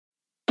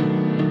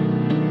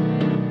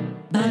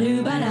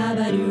Ba-do ba-da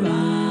ba-do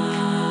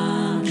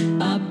ah,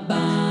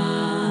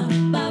 ba-ba,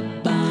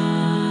 ba-ba.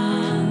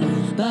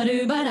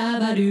 Ba-do ba-da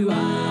ba-do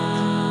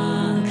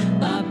ah,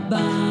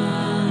 ba-ba,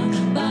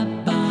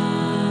 ba-ba.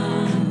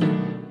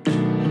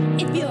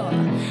 If you're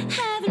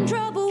having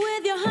trouble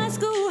with your high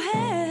school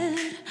head,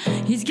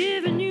 he's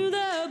giving you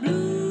the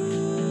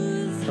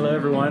blues. Hello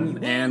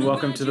everyone, and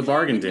welcome to the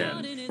Bargain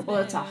Den. Well,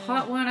 it's a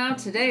hot one out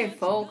today,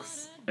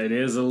 folks. It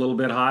is a little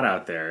bit hot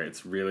out there.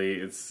 It's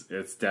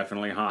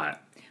definitely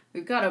hot.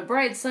 We've got a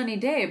bright sunny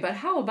day, but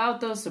how about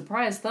those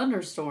surprise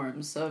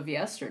thunderstorms of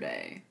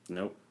yesterday?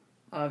 Nope.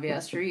 Of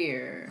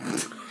yesteryear.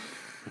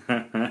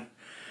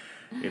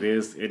 It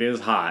is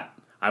hot.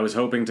 I was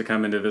hoping to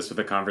come into this with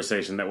a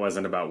conversation that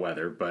wasn't about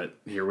weather, but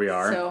here we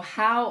are. So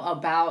how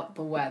about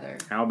the weather?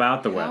 How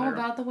about the weather? How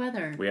about the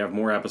weather? We have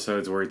more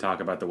episodes where we talk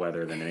about the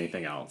weather than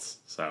anything else,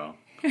 so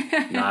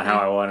not how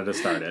I wanted to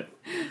start it.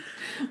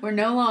 We're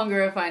no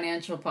longer a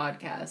financial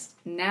podcast.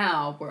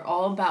 Now we're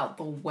all about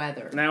the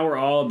weather. Now we're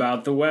all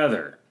about the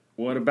weather.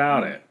 What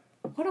about it?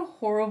 What a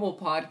horrible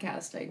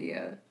podcast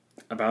idea.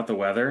 About the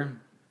weather?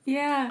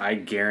 Yeah. I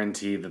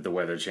guarantee that the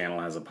Weather Channel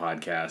has a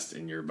podcast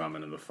and you're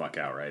bumming the fuck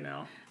out right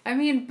now. I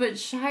mean, but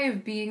shy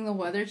of being the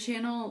Weather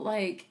Channel,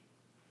 like...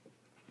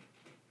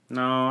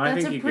 No, I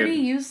think that's a you pretty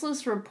could...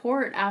 useless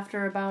report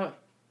after about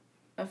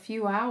a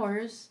few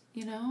hours,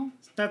 you know?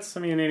 That's,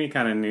 any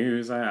kind of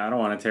news. I don't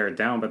want to tear it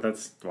down, but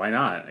that's, why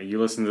not? You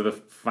listen to the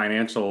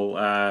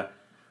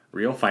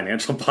real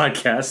financial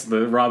podcast,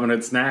 the Robin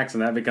Hood Snacks,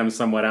 and that becomes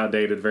somewhat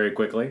outdated very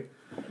quickly.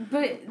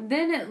 But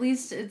then at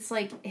least it's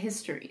like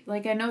history.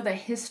 Like, I know the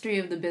history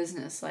of the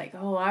business. Like,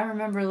 oh, I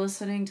remember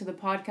listening to the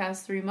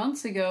podcast 3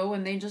 months ago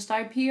when they just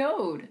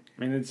IPO'd.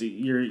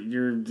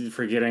 You're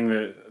forgetting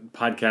that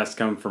podcasts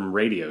come from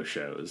radio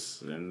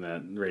shows, and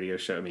that radio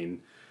show, I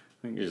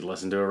think you just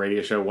listen to a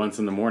radio show once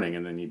in the morning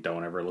and then you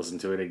don't ever listen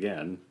to it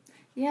again.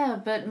 Yeah,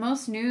 but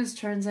most news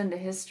turns into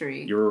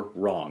history. You're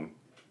wrong.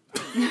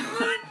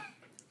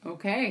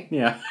 Okay.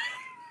 Yeah.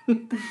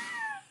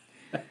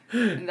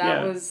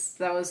 That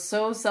was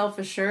so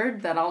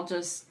self-assured that I'll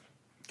just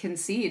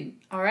concede.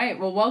 All right,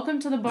 well, welcome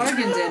to the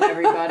Bargain Den,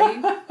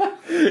 everybody.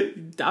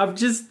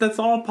 That's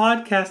all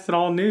podcasts and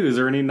all news,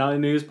 or any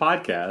non-news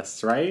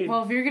podcasts, right?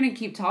 Well, if you're going to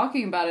keep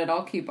talking about it,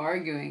 I'll keep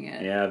arguing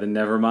it. Yeah, then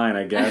never mind,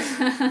 I guess.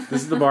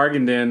 This is the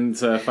Bargain Den.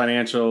 It's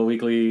a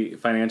weekly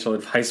financial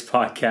advice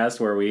podcast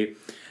where we...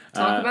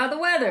 Talk about the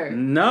weather.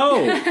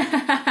 No!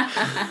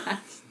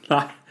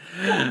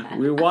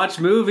 We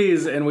watch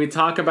movies and we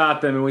talk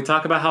about them and we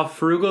talk about how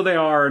frugal they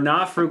are or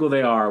not frugal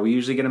they are. We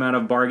usually get them out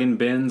of bargain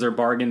bins or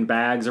bargain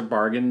bags or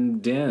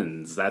bargain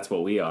dens. That's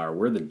what we are.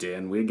 We're the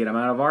den. We get them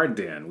out of our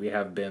den. We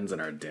have bins in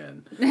our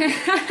den.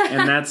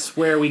 And that's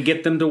where we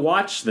get them to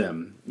watch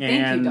them.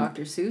 Thank you,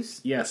 Dr. Seuss.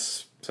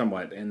 Yes,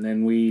 somewhat. And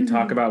then we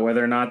talk about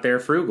whether or not they're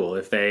frugal,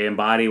 if they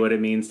embody what it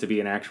means to be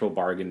an actual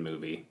bargain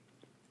movie.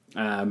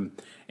 And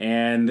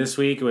this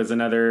week was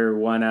another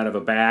one out of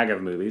a bag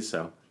of movies,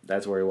 so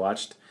that's where we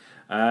watched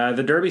the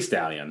Sterby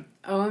Dallion.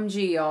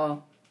 OMG,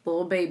 y'all.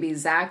 Little baby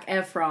Zac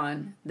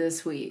Efron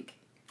this week.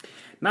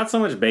 Not so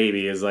much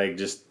baby as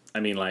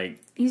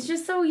He's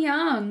just so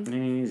young.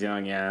 He's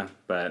young, yeah,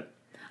 but...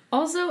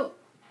 Also,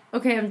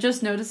 okay, I'm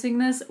just noticing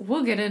this.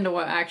 We'll get into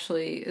what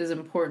actually is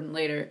important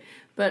later.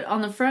 But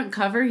on the front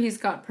cover, he's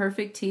got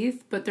perfect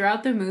teeth, but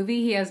throughout the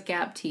movie, he has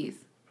gap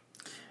teeth.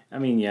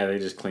 Yeah, they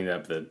just cleaned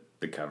up the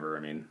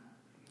cover,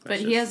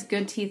 But he has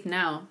good teeth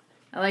now.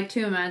 I like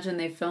to imagine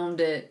they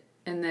filmed it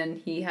and then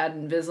he had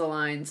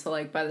Invisalign,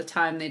 so by the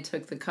time they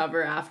took the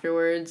cover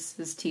afterwards,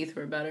 his teeth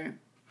were better.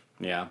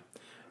 Yeah,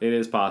 it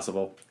is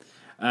possible.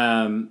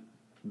 But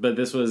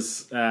this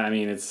was,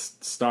 it's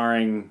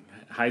starring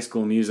High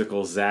School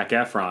Musical Zac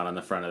Efron on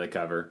the front of the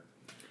cover.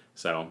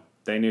 So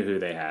they knew who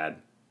they had.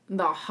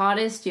 The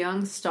hottest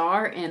young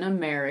star in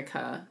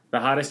America. The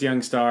hottest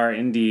young star,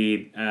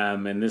 indeed.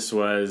 And this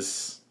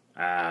was,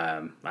 I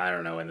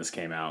don't know when this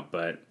came out,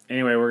 but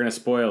anyway, we're going to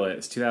spoil it.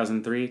 It's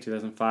 2003,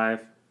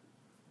 2005.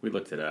 We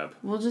looked it up.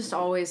 We'll just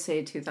always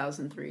say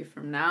 2003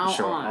 from now on.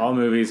 Sure, all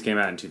movies came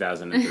out in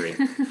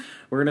 2003.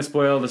 We're going to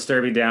spoil the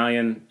Sterby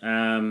Dallion.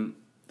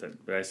 Did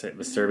I say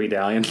the Sterby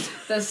Dallion?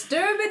 The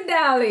Sterby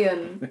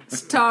Dallion,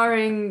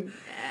 starring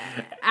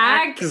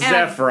Zac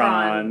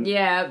Efron.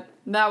 Yeah,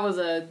 that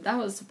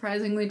was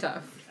surprisingly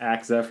tough.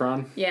 Zac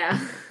Efron? Yeah.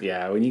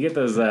 Yeah, when you get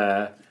those,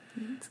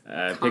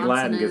 Pig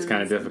Latin gets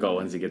kind of difficult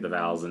once you get the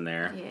vowels in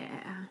there.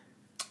 Yeah.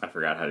 I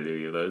forgot how to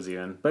do those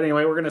even. But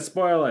anyway, we're going to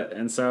spoil it.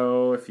 And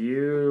so if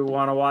you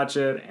want to watch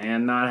it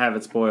and not have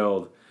it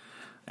spoiled,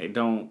 I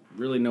don't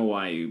really know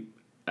why you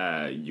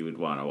would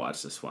want to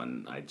watch this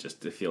one. I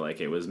just feel like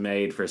it was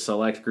made for a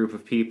select group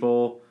of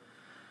people.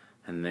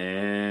 And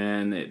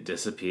then it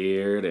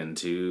disappeared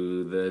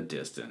into the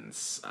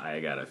distance. I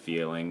got a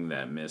feeling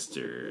that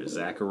Mr.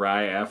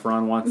 Zachariah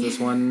Efron wants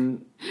this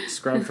one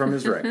scrubbed from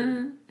his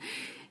record.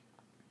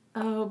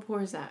 Oh,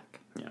 poor Zach.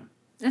 Yeah.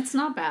 It's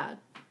not bad.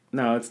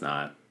 No, it's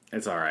not.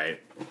 It's all right.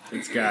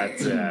 It's got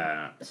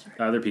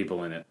other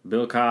people in it.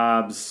 Bill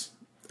Cobbs,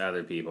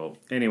 other people.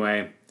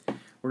 Anyway,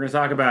 we're going to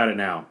talk about it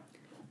now.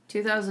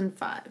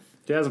 2005.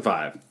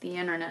 2005. The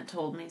internet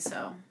told me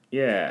so.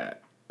 Yeah.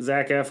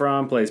 Zac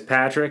Efron plays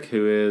Patrick,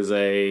 who is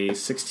a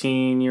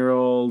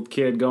 16-year-old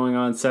kid going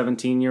on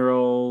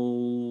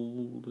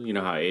 17-year-old. You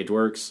know how age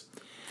works?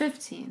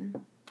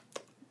 15.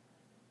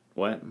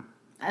 What?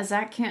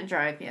 Zach can't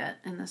drive yet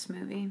in this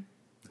movie.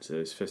 So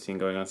he's 15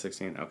 going on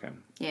 16? Okay.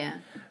 Yeah.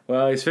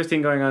 Well, he's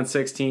 15 going on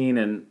 16,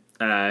 and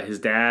his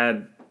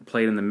dad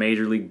played in the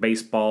Major League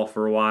Baseball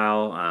for a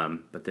while,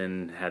 but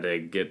then had to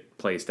get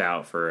placed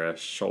out for a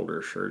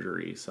shoulder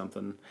surgery,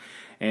 something.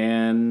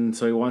 And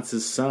so he wants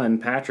his son,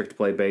 Patrick, to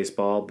play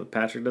baseball, but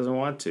Patrick doesn't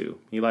want to.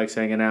 He likes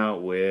hanging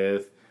out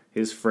with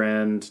his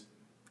friend,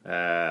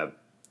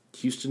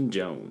 Houston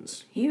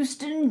Jones.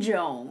 Houston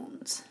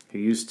Jones. Who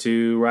used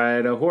to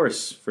ride a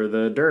horse for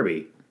the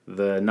Derby.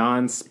 The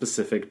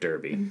non-specific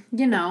Derby.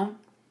 You know,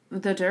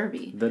 the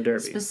Derby. The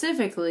Derby.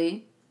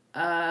 Specifically,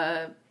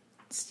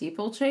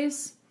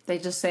 steeplechase. They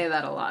just say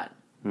that a lot.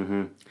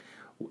 Mm-hmm.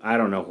 I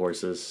don't know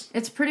horses.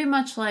 It's pretty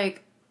much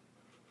like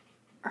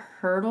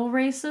hurdle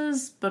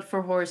races, but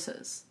for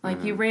horses.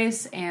 Like, you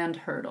race and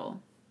hurdle.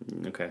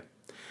 Okay.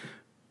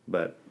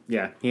 But,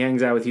 yeah, he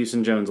hangs out with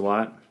Houston Jones a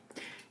lot.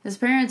 His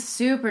parents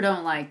super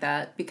don't like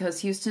that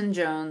because Houston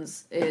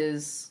Jones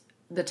is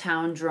the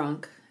town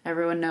drunk.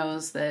 Everyone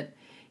knows that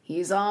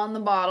he's on the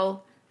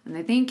bottle, and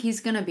they think he's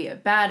going to be a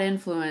bad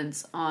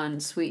influence on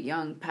sweet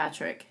young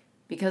Patrick.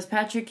 Because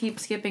Patrick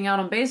keeps skipping out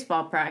on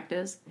baseball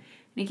practice, and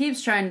he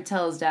keeps trying to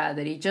tell his dad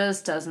that he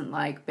just doesn't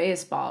like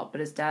baseball,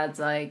 but his dad's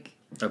like...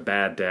 A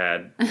bad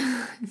dad.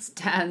 His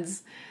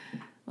dad's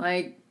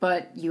like,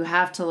 but you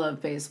have to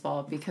love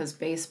baseball because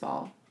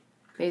baseball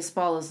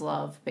is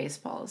love,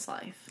 baseball is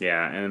life.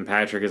 Yeah, and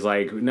Patrick is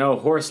like, no,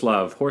 horse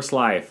love, horse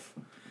life.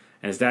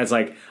 And his dad's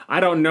like,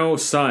 I don't know,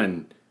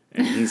 son.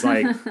 And he's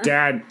like,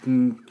 Dad,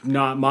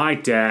 not my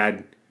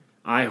dad.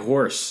 I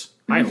horse.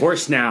 I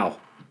horse now.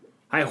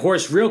 I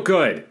horse real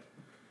good.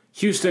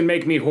 Houston,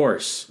 make me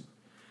horse.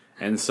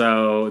 And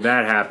so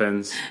that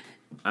happens.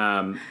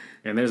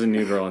 And there's a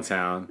new girl in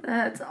town.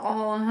 That's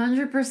all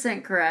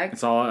 100% correct.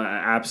 It's all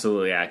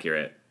absolutely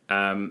accurate.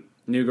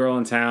 New girl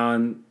in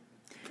town.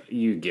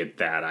 You get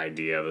that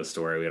idea of the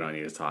story. We don't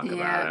need to talk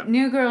about it.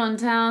 New girl in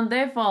town.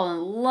 They fall in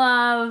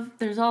love.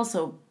 There's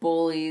also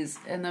bullies.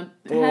 And the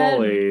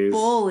head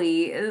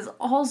bully is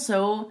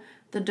also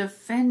the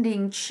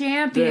defending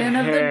champion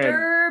of the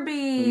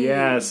Derby.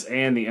 Yes,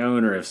 and the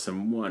owner of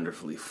some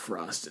wonderfully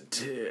frosted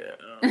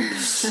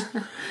tips.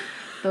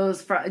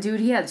 Dude,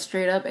 he had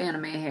straight up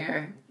anime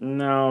hair.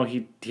 No,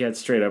 he had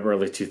straight up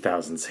early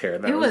 2000s hair.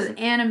 It was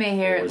anime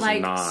hair,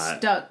 like not.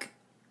 Stuck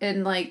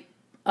and like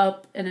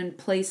up and in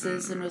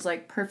places, and was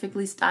like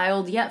perfectly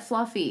styled yet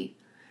fluffy.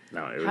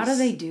 No, it was. How do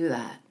they do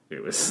that?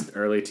 It was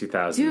early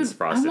 2000s Dude,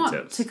 frosted I want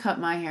tips. to cut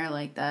my hair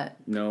like that.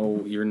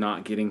 No, you're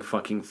not getting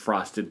fucking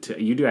frosted tips.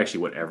 You do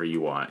actually whatever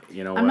you want.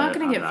 You know what? I'm not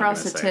going to get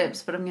frosted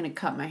tips, but I'm going to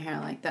cut my hair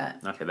like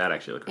that. Okay, that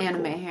actually looks really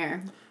anime cool.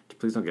 hair.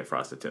 Please don't get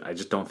frosted tips. I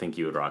just don't think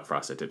you would rock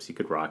frosted tips. You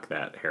could rock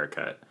that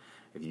haircut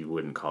if you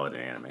wouldn't call it an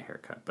anime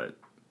haircut, but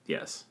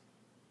yes.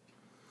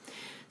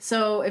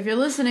 So if you're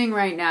listening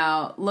right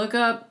now, look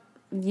up,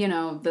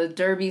 the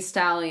Sterby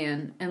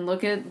Dallion and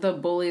look at the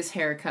bully's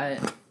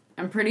haircut.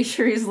 I'm pretty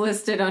sure he's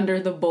listed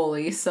under the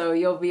bully, so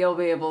you'll be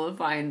able to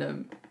find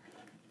him.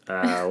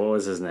 What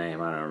was his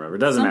name? I don't remember.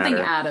 Doesn't matter.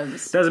 Something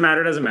Adams.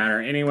 Doesn't matter.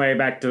 Anyway,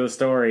 back to the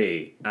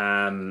story.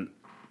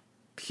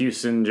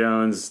 Houston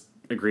Jones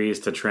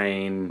agrees to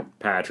train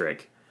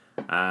Patrick.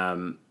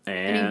 And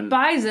he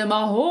buys him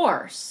a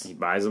horse. He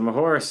buys him a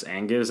horse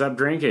and gives up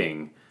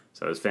drinking.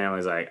 So his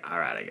family's like, all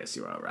right, I guess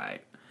you're all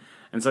right.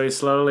 And so he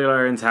slowly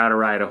learns how to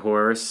ride a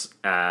horse,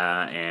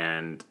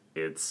 and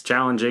it's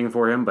challenging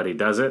for him, but he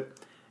does it.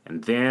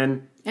 And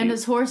then...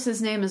 his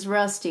horse's name is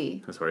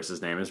Rusty. His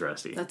horse's name is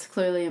Rusty. That's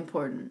clearly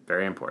important.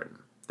 Very important.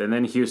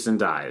 Then Houston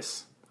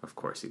dies. Of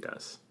course he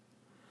does.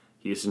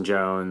 Houston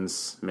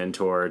Jones,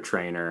 mentor,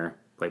 trainer,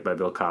 played by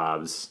Bill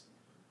Cobbs,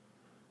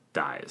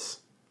 dies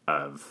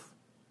of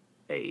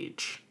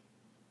age.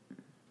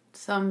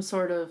 Some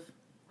sort of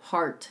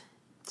heart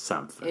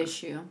something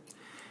issue.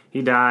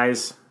 He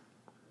dies.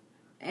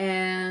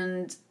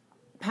 And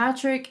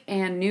Patrick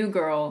and New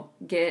Girl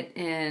get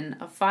in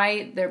a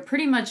fight. They're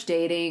pretty much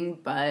dating,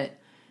 but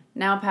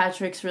now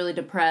Patrick's really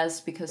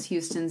depressed because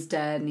Houston's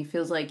dead and he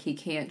feels like he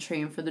can't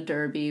train for the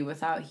Derby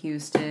without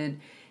Houston.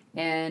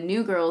 And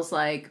New Girl's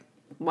like,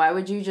 why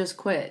would you just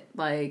quit?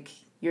 Like,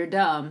 you're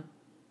dumb.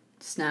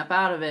 Snap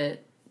out of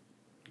it.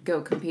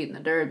 Go compete in the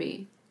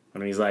Derby.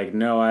 And he's like,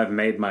 no, I've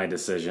made my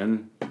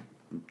decision.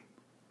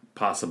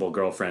 Possible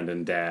girlfriend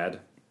and dad.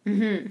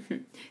 Mm-hmm.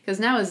 Because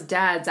now his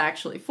dad's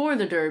actually for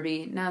the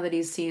Derby, now that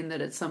he's seen that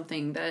it's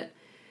something that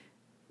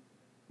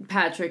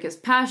Patrick is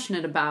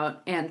passionate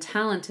about and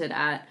talented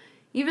at.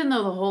 Even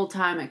though the whole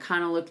time it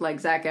kind of looked like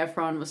Zac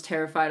Efron was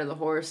terrified of the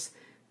horse,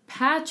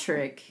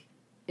 Patrick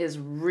is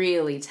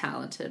really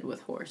talented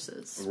with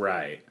horses.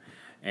 Right.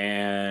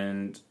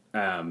 And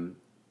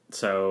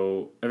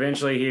so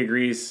eventually he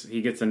agrees,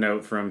 he gets a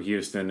note from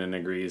Houston and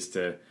agrees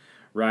to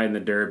riding the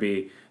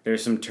Derby.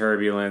 There's some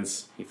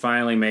turbulence. He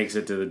finally makes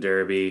it to the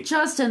Derby.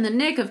 Just in the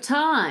nick of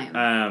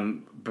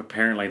time.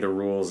 Apparently the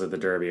rules of the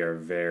Derby are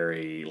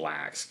very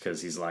lax,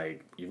 because he's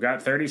like, you've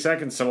got 30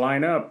 seconds to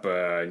line up,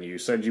 and you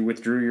said you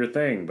withdrew your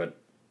thing, but,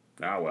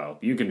 well,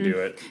 you can do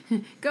it.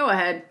 Go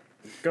ahead.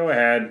 Go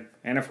ahead.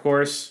 And, of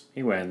course,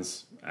 he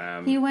wins.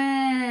 He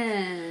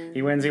wins.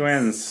 He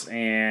wins,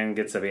 and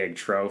gets a big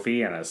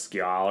trophy and a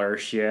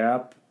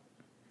scholarship.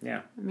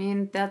 Yeah. I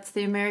mean, that's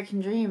the American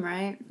dream,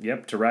 right?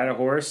 Yep, to ride a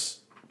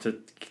horse,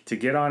 to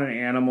get on an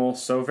animal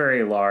so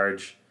very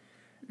large,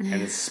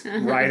 and it's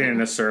ride it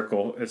in a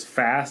circle as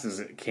fast as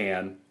it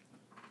can,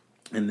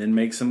 and then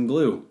make some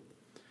glue.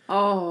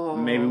 Oh.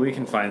 Maybe we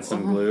can find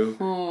some glue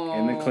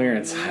in the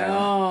clearance aisle.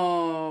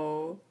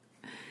 Oh.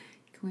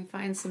 Can we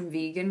find some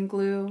vegan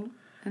glue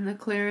in the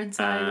clearance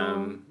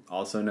aisle?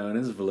 Also known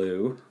as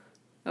glue.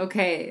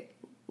 Okay,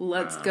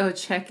 let's go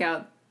check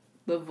out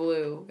the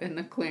glue in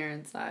the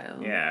clearance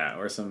aisle. Yeah,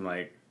 or some,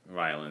 like,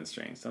 violin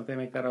strings. Don't they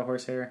make that out of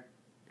horsehair?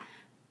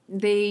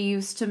 They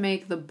used to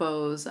make the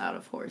bows out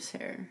of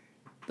horsehair.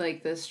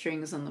 Like the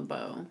strings on the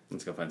bow.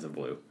 Let's go find some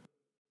glue.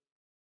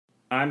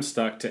 I'm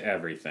stuck to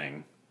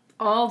everything.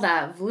 All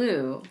that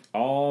glue.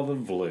 All the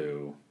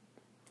glue.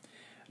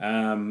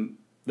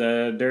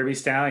 The Derby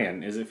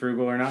Stallion. Is it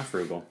frugal or not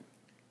frugal?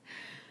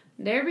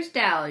 Derby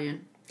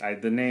Stallion.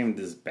 The name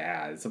is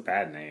bad. It's a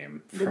bad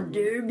name. The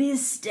Derby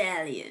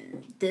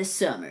Stallion this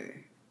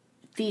summer.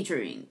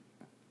 Featuring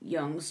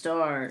young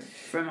star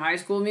from High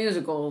School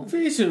Musical.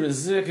 Featuring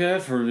Zac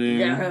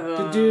Efron.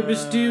 The Derby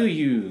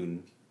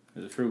Stallion.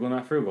 Is it frugal or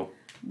not frugal?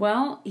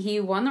 Well, he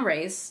won the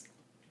race.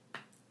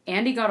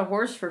 And he got a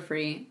horse for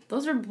free.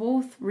 Those are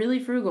both really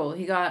frugal.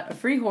 He got a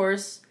free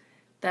horse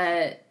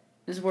that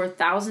is worth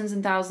thousands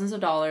and thousands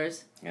of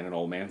dollars. And an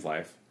old man's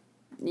life.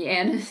 Yeah,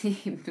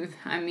 and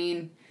I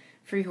mean,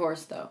 free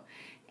horse though.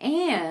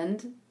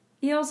 And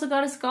he also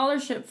got a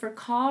scholarship for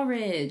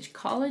college.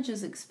 College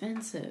is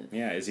expensive.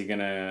 Yeah, is he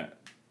gonna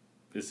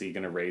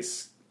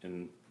race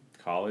in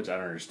college? I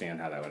don't understand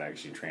how that would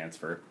actually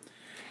transfer.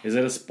 Is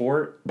it a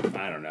sport?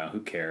 I don't know. Who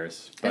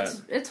cares?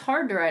 But It's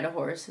hard to ride a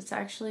horse. It's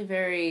actually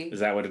very... Is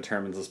that what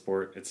determines a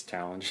sport? It's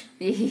challenge?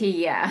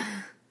 Yeah.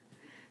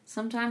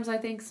 Sometimes I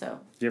think so.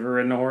 You ever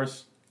ridden a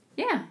horse?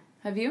 Yeah.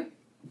 Have you?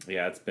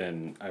 Yeah,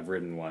 I've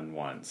ridden one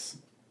once.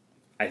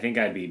 I think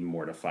I'd be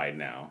mortified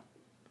now.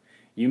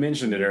 You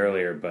mentioned it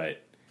earlier,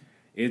 but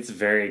it's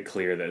very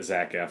clear that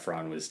Zac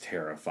Efron was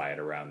terrified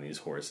around these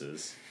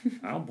horses.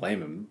 I don't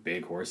blame him.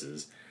 Big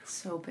horses.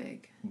 So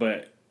big.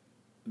 But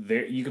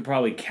you could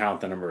probably count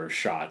the number of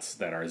shots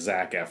that are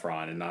Zac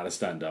Efron and not a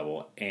stunt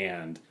double,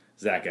 and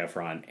Zac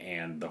Efron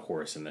and the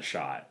horse in the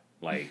shot.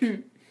 Like,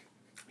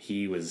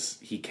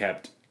 he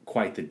kept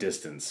quite the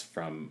distance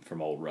from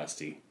old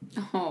Rusty.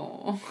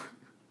 Oh.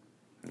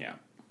 Yeah.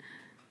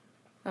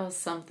 That was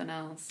something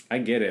else. I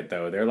get it,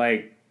 though. They're,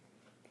 like,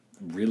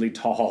 really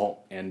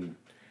tall, and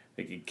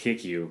they could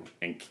kick you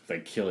and,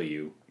 like, kill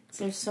you.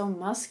 They're so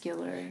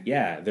muscular.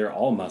 Yeah, they're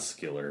all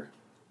muscular.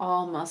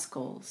 All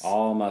muscles.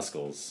 All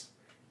muscles.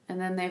 And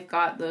then they've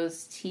got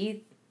those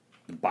teeth.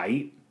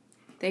 Bite.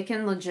 They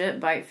can legit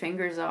bite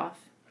fingers off.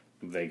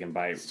 They can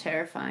bite. It's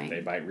terrifying.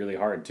 They bite really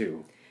hard,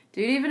 too.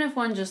 Dude, even if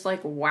one just,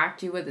 like,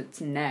 whacked you with its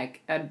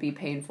neck, that'd be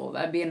painful.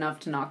 That'd be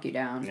enough to knock you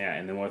down. Yeah,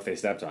 and then what if they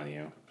stepped on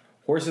you?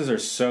 Horses are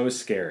so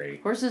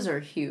scary. Horses are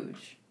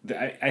huge.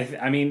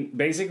 I mean,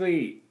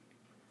 basically,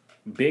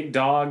 big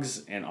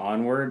dogs and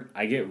onward,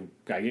 I get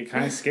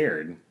kind of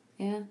scared.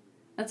 Yeah,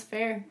 that's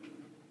fair.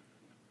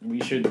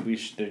 We should,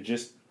 they're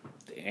just,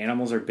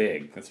 animals are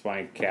big. That's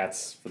why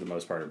cats, for the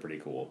most part, are pretty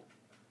cool.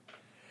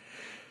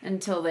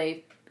 Until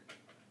they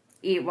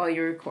eat while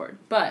you record.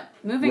 But,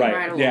 moving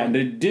right along. Yeah,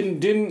 they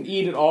didn't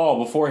eat it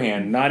all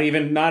beforehand. Not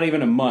even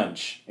a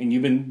munch. And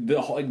you've been,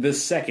 the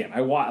second,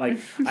 I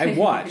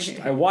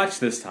watched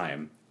this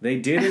time. They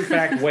did, in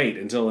fact, wait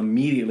until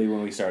immediately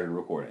when we started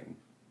recording.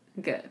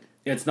 Good.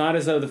 It's not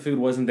as though the food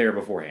wasn't there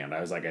beforehand.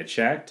 I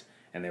checked,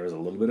 and there was a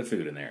little bit of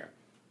food in there.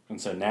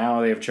 And so now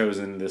they have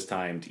chosen this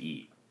time to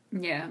eat.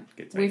 Yeah.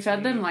 We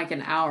fed them like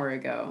an hour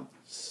ago.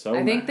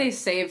 I think they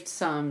saved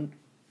some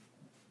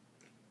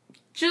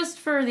just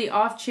for the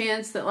off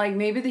chance that, like,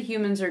 maybe the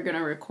humans are going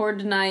to record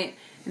tonight,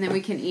 and then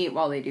we can eat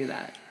while they do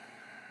that.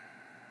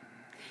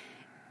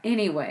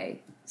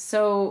 Anyway,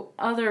 so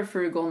other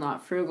frugal,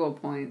 not frugal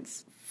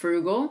points.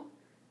 Frugal,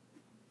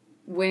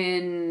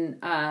 when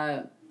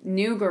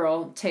New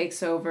Girl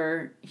takes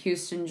over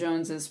Houston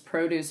Jones's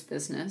produce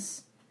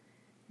business.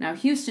 Now,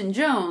 Houston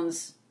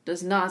Jones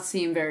does not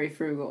seem very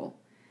frugal,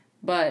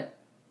 but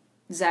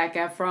Zac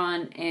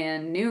Efron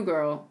and New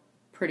Girl,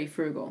 pretty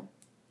frugal.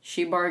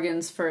 She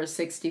bargains for a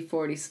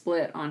 60-40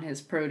 split on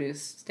his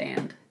produce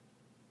stand.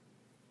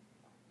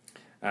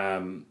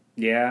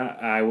 Yeah,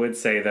 I would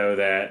say, though,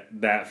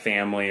 that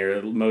family,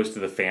 or most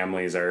of the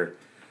families, are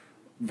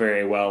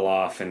very well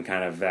off and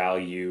kind of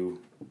value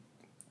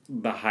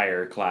the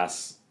higher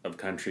class of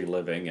country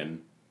living and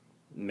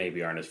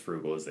maybe aren't as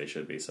frugal as they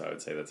should be. So I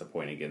would say that's a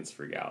point against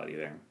frugality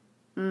there.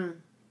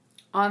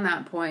 On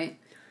that point,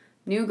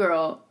 New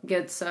girl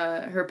gets,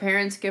 her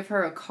parents give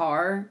her a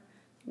car,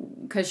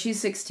 because she's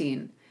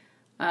 16,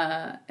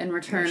 in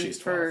return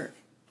she's for,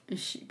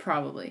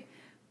 probably,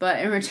 but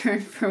in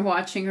return for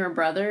watching her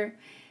brother.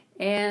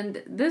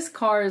 And this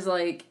car is,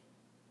 like,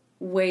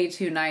 way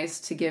too nice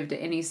to give to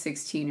any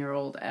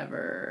 16-year-old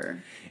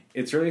ever.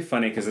 It's really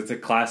funny because it's a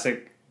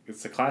classic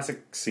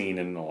scene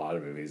in a lot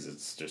of movies.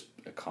 It's just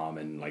a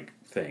common, like,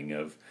 thing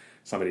of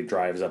somebody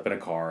drives up in a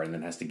car and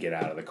then has to get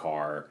out of the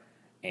car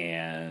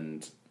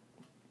and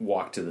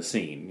walk to the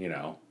scene, you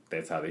know.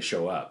 That's how they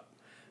show up.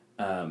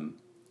 And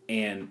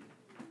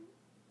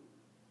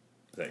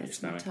is that your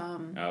stomach?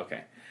 Tom. Oh,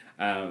 okay.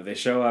 They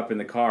show up in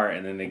the car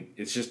and then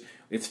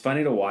it's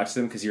funny to watch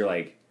them because you're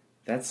like,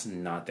 that's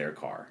not their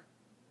car.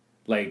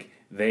 Like,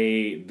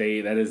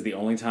 that is the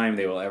only time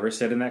they will ever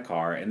sit in that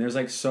car, and there's,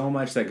 like, so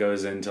much that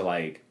goes into,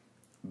 like,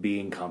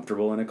 being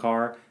comfortable in a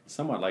car,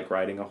 somewhat like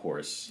riding a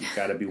horse. You've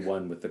got to be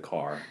one with the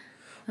car.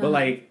 But,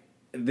 like,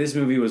 this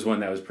movie was one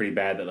that was pretty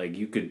bad that, like,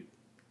 you could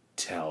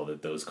tell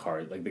that those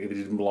cars, like, they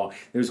didn't belong.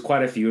 There's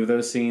quite a few of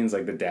those scenes,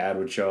 like, the dad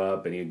would show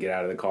up, and he'd get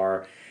out of the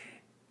car,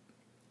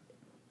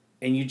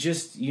 and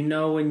you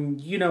know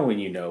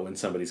when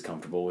somebody's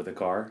comfortable with a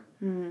car.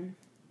 Mm-hmm.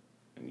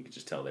 And you could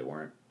just tell they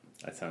weren't.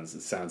 It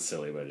sounds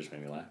silly, but it just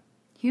made me laugh.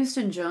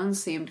 Houston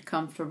Jones seemed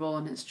comfortable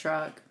in his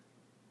truck.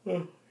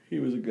 Well, he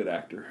was a good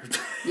actor.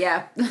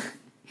 Yeah.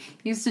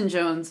 Houston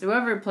Jones,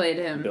 whoever played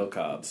him. Bill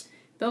Cobbs.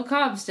 Bill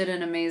Cobbs did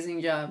an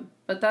amazing job,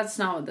 but that's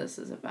not what this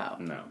is about.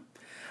 No.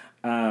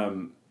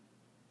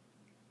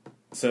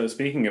 So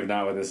speaking of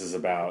not what this is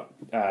about,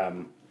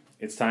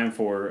 it's time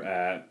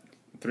for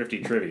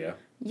Thrifty Trivia.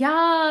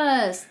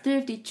 Yes!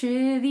 Thrifty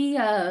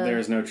Trivia.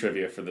 There's no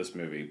trivia for this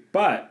movie,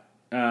 but...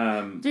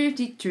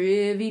 Thrifty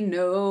Trivia,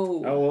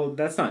 no. Oh, well,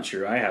 that's not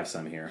true. I have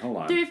some here. Hold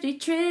on. Thrifty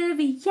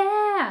Trivia,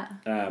 yeah!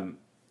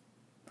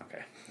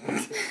 Okay.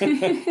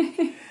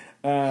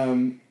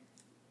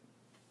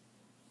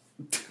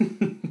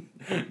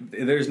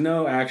 There's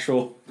no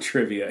actual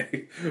trivia,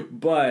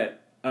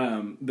 but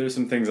there's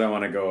some things I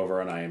want to go over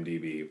on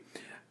IMDb.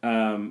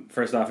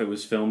 First off, it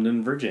was filmed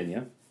in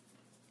Virginia.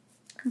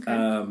 Okay.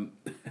 And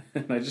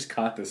I just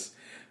caught this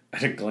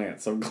at a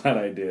glance, so I'm glad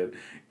I did.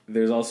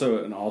 There's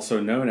also an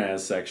also known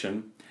as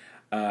section.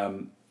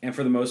 And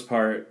for the most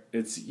part,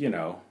 it's, you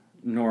know,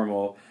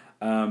 normal.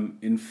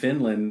 In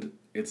Finland,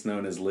 it's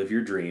known as Live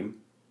Your Dream.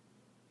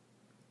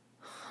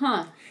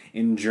 Huh.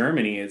 In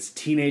Germany, it's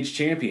Teenage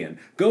Champion.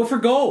 Go for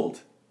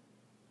gold!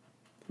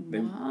 They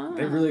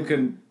really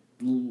couldn't,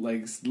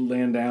 like,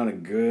 land down a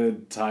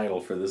good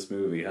title for this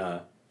movie, huh?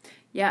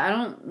 Yeah, I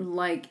don't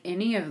like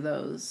any of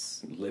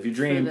those. Live Your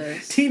Dream.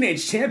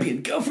 Teenage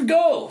Champion, go for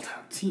gold!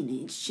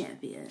 Teenage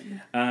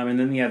Champion. And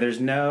then, yeah,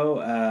 there's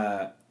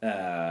no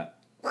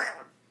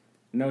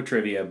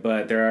trivia,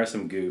 but there are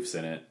some goofs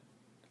in it.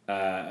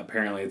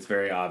 Apparently, it's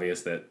very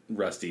obvious that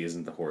Rusty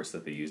isn't the horse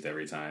that they used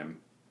every time.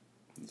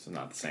 It's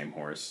not the same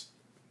horse.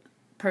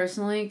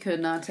 Personally, could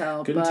not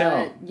tell. Couldn't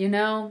tell. You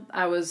know,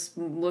 I was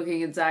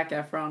looking at Zac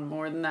Efron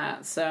more than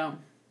that, so...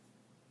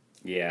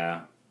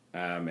 Yeah,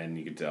 and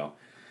you could tell.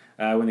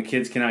 When the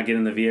kids cannot get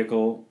in the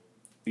vehicle,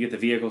 to get the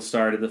vehicle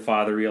started, the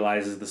father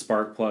realizes the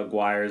spark plug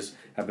wires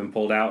have been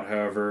pulled out.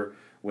 However,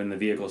 when the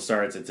vehicle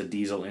starts, it's a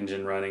diesel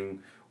engine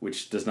running,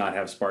 which does not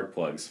have spark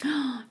plugs.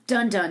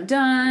 Dun, dun,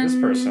 dun! This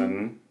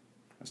person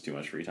has too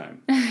much free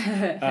time.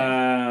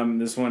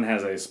 This one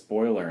has a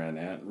spoiler in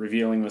it,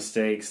 revealing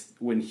mistakes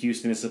when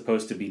Houston is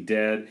supposed to be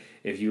dead.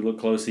 If you look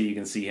closely, you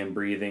can see him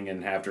breathing,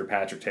 and after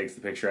Patrick takes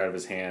the picture out of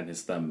his hand,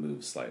 his thumb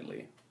moves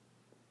slightly.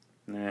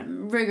 Nah.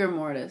 Rigor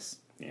mortis.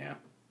 Yeah.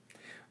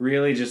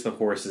 Really just the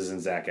horses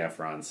and Zac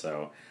Efron,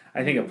 so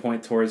I think a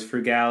point towards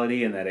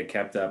frugality and that it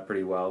kept up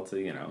pretty well to,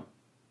 you know,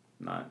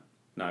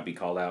 not be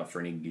called out for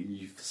any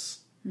goofs.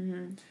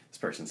 Mm-hmm. This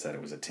person said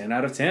it was a 10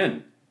 out of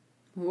 10.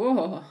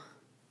 Whoa.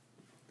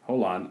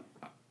 Hold on,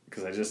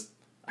 because I just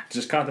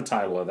caught the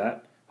title of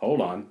that. Hold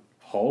on.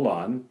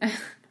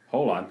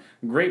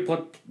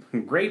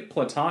 Greatest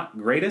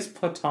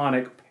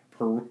platonic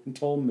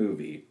parental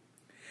movie.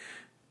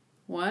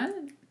 What?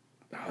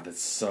 Oh,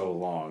 that's so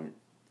long.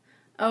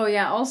 Oh,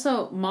 yeah.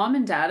 Also, mom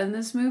and dad in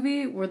this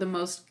movie were the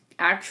most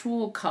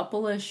actual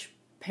couple-ish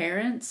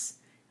parents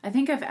I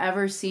think I've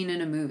ever seen in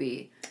a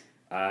movie.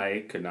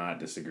 I could not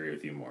disagree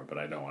with you more, but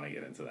I don't want to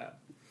get into that.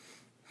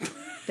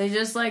 They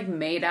just, like,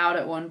 made out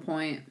at one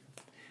point.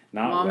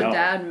 Mom and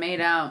dad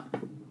made out.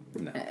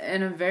 No.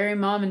 In a very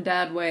mom and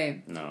dad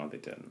way. No, they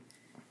didn't.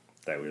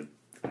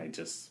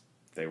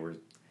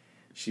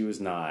 She was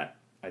not,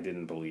 I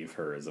didn't believe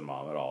her as a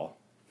mom at all.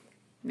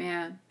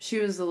 Yeah, she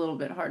was a little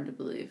bit hard to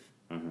believe.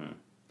 Mm-hmm.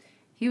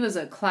 He was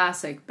a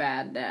classic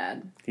bad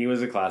dad. He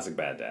was a classic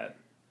bad dad.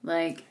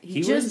 Like,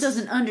 he just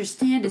doesn't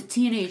understand his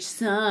teenage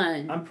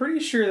son. I'm pretty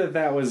sure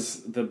that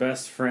was the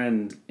best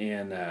friend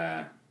in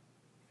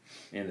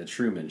the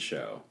Truman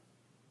Show.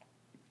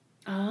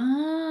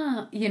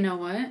 Ah, you know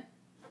what?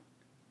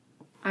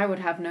 I would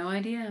have no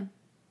idea.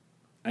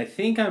 I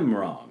think I'm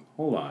wrong.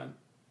 Hold on.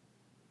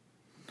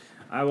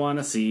 I want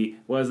to see,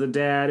 was the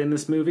dad in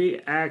this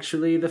movie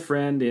actually the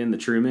friend in the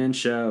Truman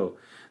Show?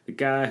 The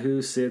guy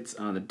who sits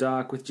on the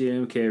dock with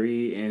Jim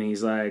Carrey, and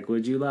he's like,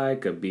 would you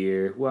like a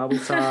beer while we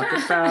talk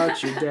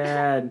about your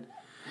dad?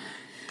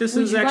 This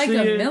Would is you actually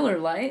like a Miller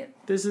Lite?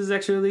 This is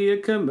actually a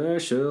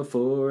commercial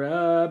for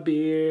a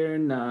beer,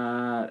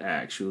 not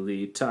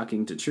actually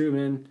talking to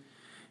Truman.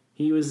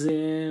 He was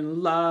in a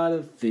lot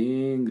of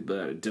things,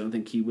 but I don't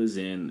think he was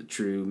in the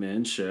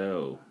Truman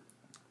Show.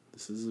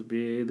 This is a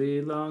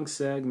really long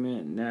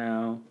segment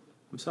now.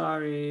 I'm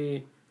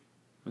sorry.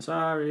 I'm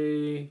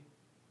sorry.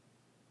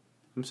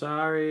 I'm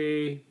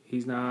sorry.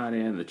 He's not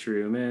in the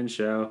Truman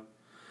Show.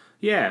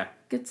 Yeah.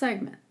 Good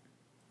segment.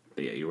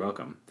 Yeah, you're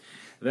welcome.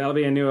 That'll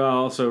be a new,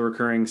 also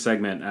recurring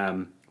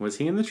segment. Was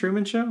he in the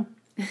Truman Show?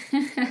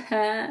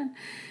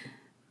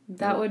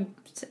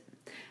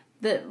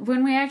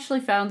 When we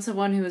actually found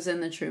someone who was in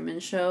the Truman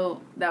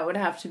Show, that would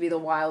have to be the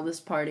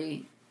wildest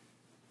party.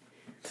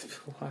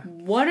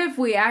 What if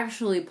we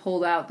actually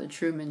pulled out the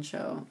Truman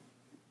Show?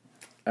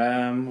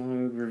 We'll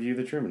review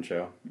the Truman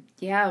Show.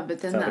 Yeah, but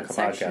then That's how that the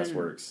section, podcast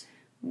works.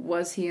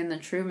 Was he in the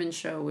Truman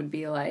Show, would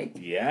be like...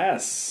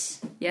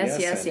 Yes.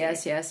 Yes.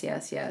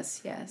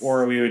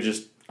 Or we would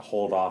just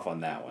hold off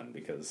on that one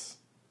because,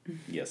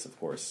 yes, of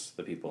course,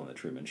 the people in the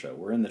Truman Show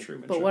were in the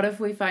Truman Show. But what if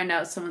we find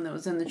out someone that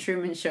was in the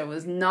Truman Show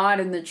was not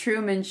in the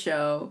Truman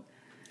Show?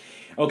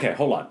 Okay,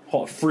 hold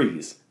on.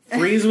 Freeze.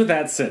 Freeze with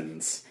that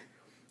sentence.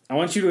 I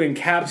want you to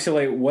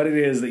encapsulate what it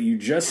is that you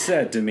just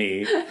said to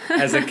me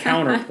as a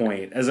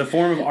counterpoint, as a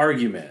form of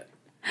argument.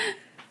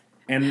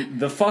 And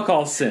the fuck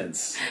all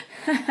sense.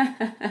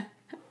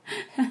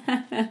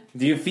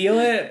 Do you feel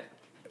it?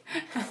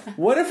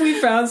 What if we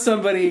found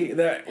somebody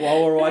that,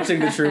 while we're watching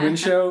the Truman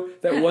Show,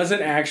 that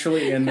wasn't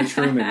actually in the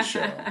Truman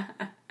Show?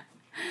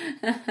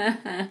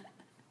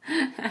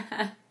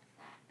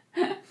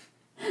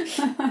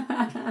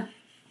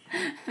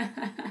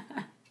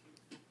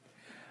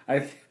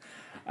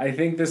 I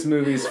think this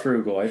movie's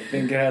frugal. I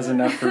think it has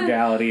enough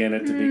frugality in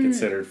it to be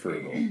considered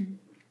frugal.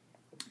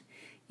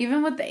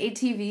 Even with the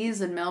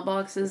ATVs and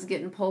mailboxes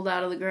getting pulled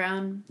out of the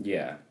ground?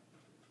 Yeah.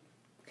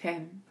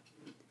 Okay.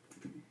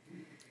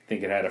 I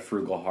think it had a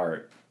frugal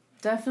heart.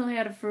 Definitely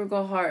had a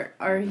frugal heart.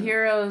 Our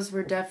heroes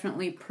were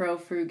definitely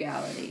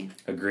pro-frugality.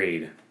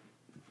 Agreed.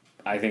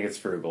 I think it's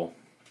frugal.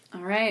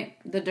 All right.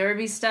 The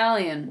Derby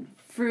Stallion.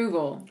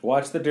 Frugal.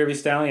 Watch the Derby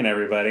Stallion,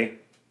 everybody.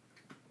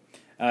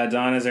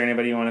 Dawn, is there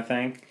anybody you want to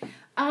thank?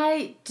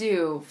 I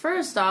do.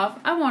 First off,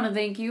 I want to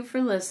thank you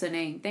for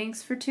listening.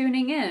 Thanks for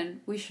tuning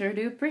in. We sure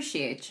do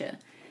appreciate you.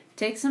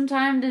 Take some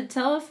time to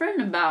tell a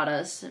friend about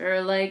us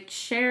or,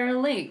 share a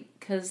link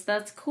because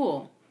that's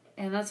cool.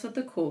 And that's what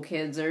the cool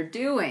kids are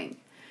doing.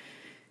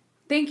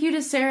 Thank you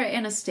to Sarah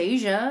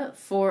Anastasia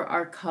for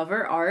our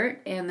cover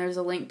art, and there's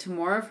a link to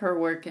more of her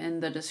work in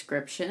the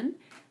description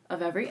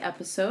of every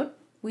episode.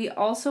 We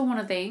also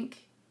want to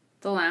thank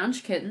the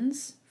Lounge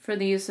Kittens for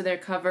the use of their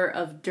cover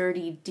of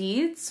Dirty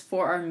Deeds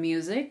for our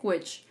music,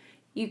 which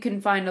you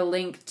can find a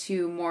link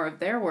to more of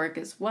their work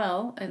as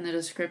well in the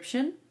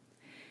description.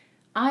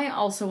 I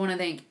also want to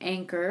thank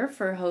Anchor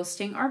for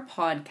hosting our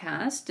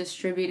podcast,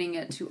 distributing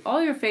it to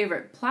all your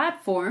favorite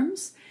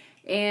platforms.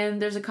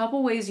 And there's a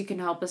couple ways you can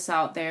help us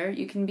out there.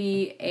 You can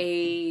be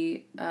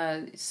a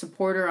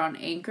supporter on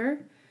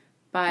Anchor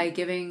by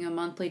giving a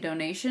monthly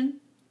donation.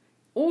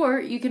 Or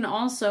you can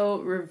also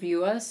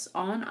review us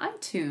on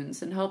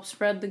iTunes and help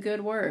spread the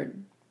good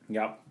word.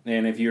 Yep.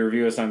 And if you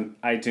review us on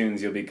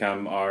iTunes, you'll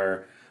become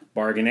our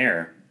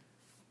bargainaire.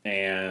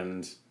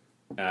 And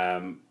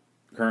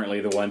currently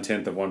the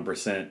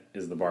 0.1%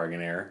 is the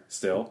bargainaire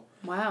still.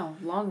 Wow,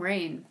 long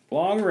reign.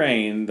 Long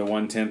reign, the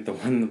 0.1%, the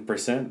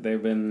 1%.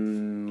 They've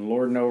been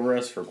lording over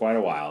us for quite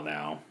a while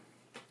now.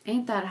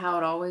 Ain't that how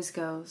it always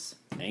goes?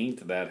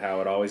 Ain't that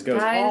how it always goes?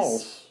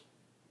 Guys.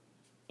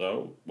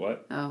 So,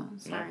 what? Oh,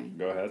 sorry.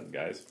 No, go ahead,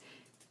 guys.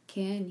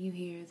 Can you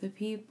hear the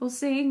people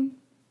sing?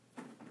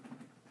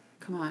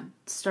 Come on,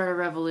 start a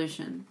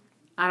revolution.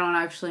 I don't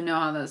actually know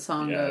how that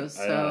song goes,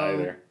 so... I don't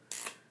either.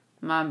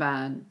 My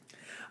bad.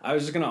 I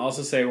was just going to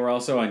also say we're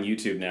also on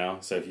YouTube now,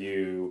 so if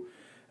you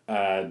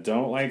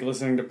don't like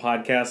listening to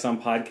podcasts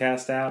on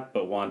podcast app,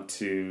 but want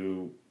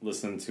to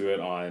listen to it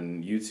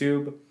on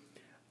YouTube,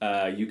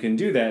 you can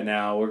do that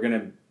now. We're going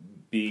to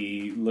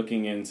be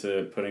looking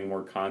into putting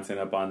more content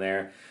up on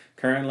there.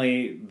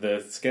 Currently,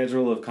 the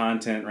schedule of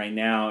content right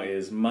now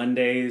is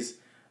Mondays.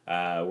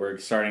 We're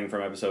starting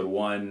from episode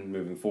 1,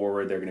 moving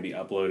forward. They're going to be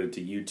uploaded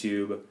to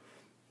YouTube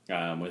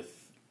with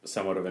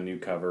somewhat of a new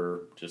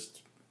cover,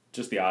 just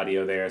the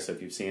audio there. So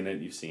if you've seen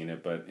it, you've seen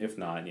it. But if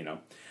not,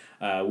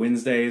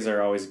 Wednesdays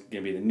are always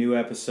going to be the new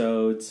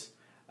episodes.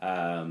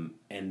 And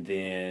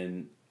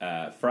then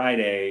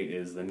Friday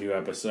is the new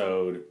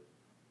episode,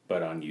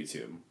 but on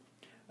YouTube.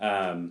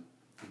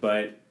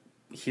 But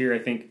here, I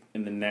think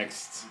in the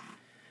next...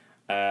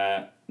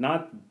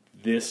 not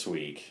this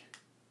week.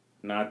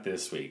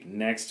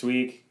 Next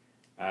week,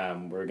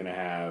 we're going to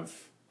have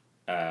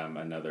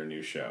another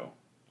new show.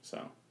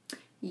 So.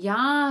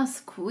 Yas,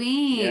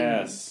 queen.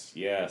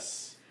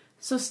 Yes.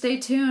 So stay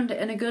tuned,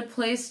 and a good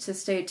place to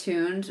stay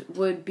tuned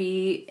would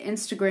be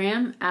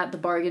Instagram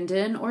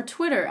 @TheBargainDin or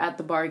Twitter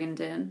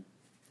 @TheBargainDin.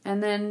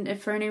 And then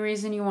if for any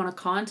reason you want to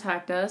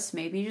contact us,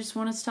 maybe you just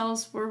want to tell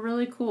us we're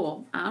really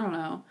cool. I don't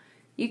know.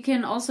 You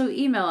can also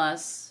email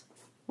us.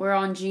 We're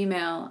on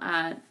Gmail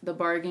at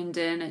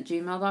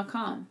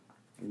thebargaindin@gmail.com.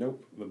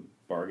 Nope, the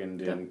Bargain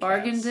Din.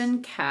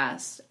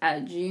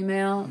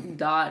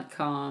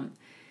 Thebargaindincast@gmail.com.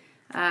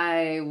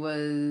 I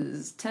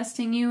was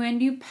testing you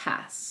and you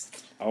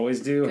passed.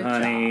 Always do, Good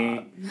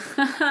honey.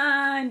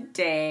 job.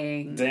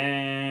 Dang.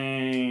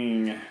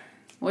 Dang.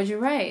 What'd you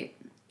write?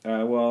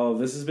 Well,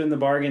 this has been the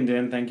Bargain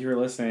Din. Thank you for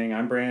listening.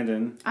 I'm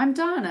Brandon. I'm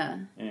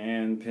Donna.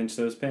 And pinch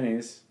those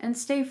pennies. And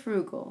stay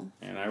frugal.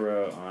 And I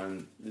wrote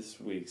on this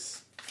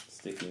week's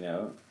sticky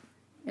note.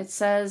 It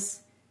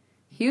says,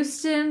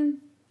 Houston,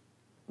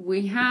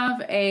 we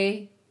have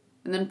a...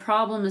 And then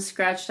problem is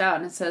scratched out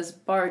and it says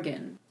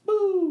bargain.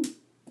 Woo!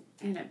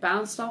 And it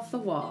bounced off the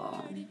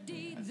wall.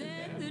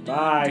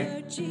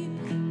 Bye.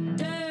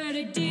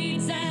 Dirty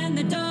deeds and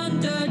the done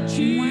dirt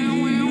cheap.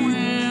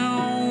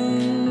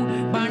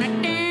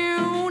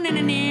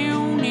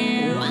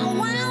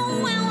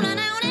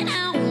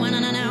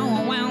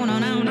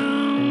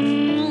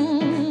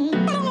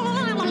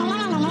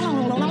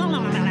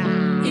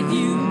 If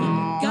you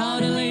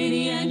got a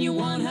lady and you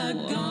want her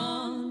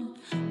gone,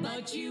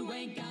 but you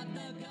ain't got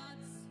the gun.